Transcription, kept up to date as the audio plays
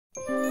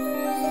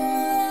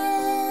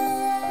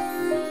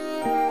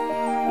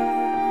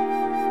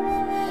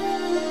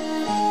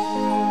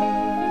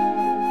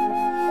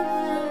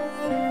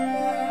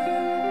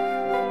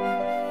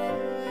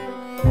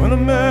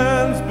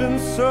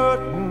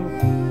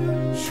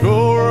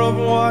of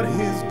what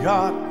he's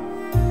got?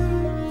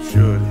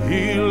 Should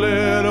he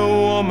let a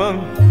woman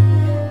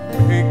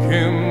make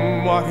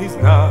him what he's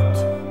not?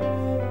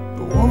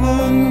 The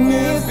woman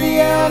is the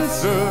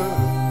answer,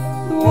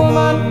 the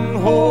woman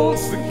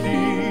holds the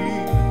key,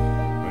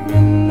 and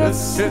in this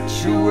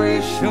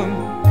situation,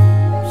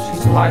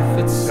 she's life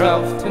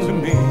itself to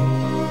me.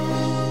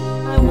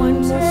 I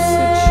want a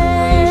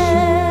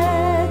situation,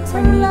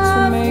 I need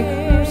to make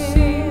her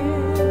see.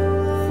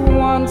 For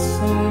once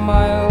in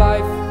my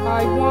life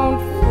I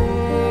won't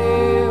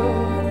fail.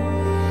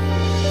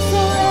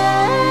 So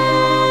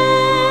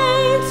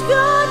it's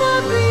gonna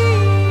be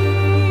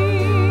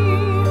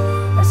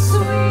a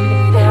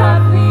sweet,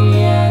 happy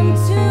end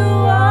to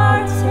our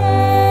tale.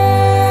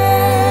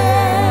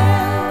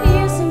 He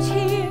isn't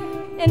here,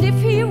 and if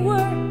he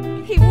were,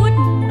 he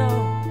wouldn't know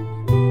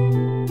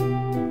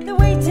the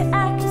way to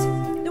act,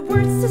 the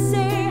words to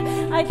say.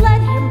 I'd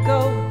let him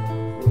go.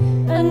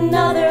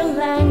 Another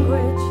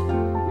language,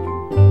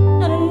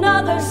 and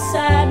another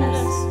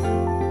sadness,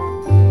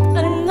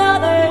 and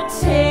another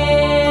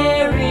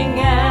tearing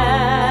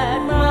at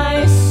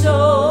my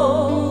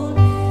soul.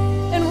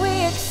 And we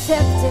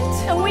accept it,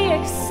 and we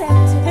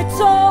accept it. It's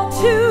all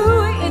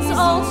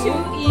too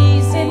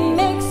easy. It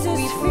makes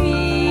us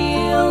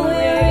feel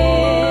we're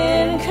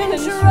in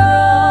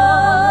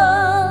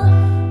control.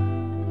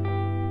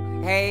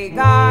 Hey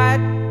God,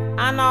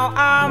 I know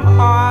I'm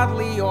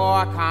hardly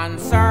your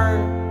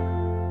concern.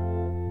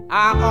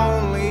 I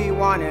only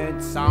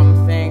wanted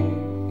something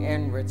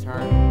in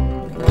return.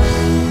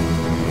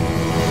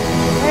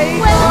 Hey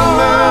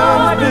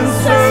God, been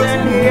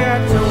sitting here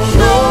to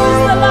Show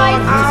the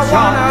light I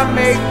wanna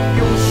make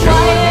you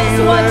show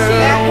me what she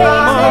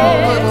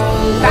hated.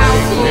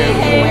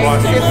 what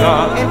he's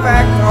not. In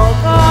fact, oh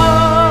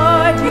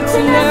God, It's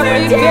an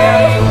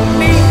everyday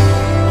me.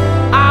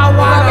 I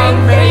wanna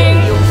make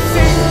you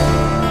see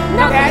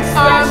that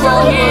special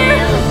here.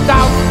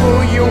 doubtful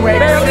you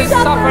Barely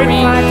exist.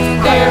 suffering,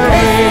 There is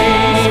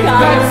that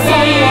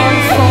someone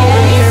told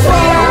me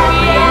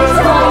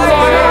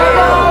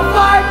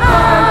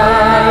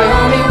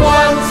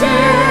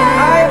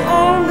I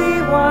only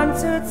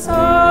wanted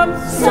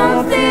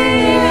something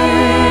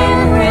in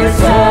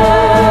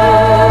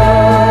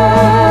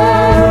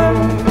return.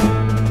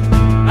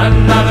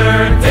 Another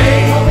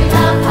day, We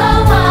love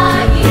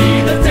Hawaii. be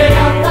the day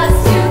Help us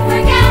to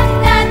forget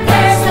that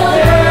there's no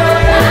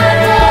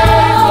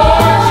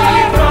for G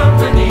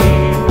Company.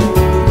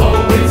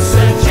 Oh, it's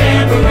a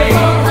jamboree,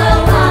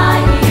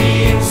 Hawaii.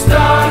 being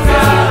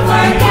started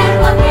Forget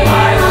what we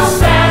by the all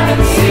stand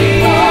and see.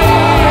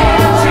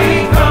 G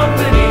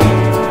Company,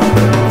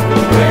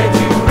 where'd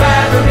you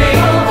rather be?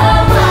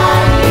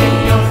 Hawaii.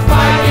 You're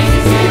fighting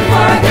to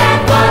Forget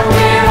what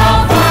we're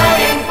all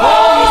fighting for.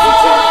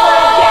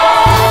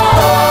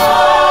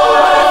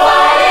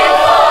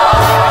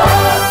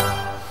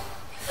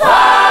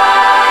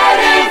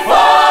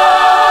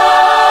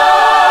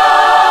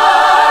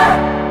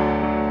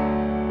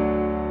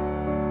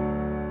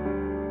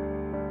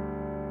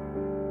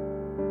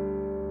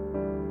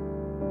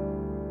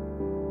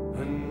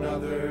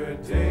 Another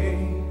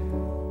day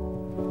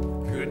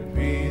could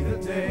be the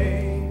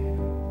day.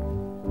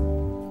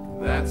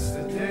 That's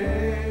the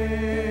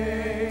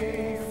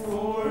day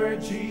for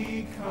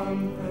G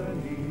Company.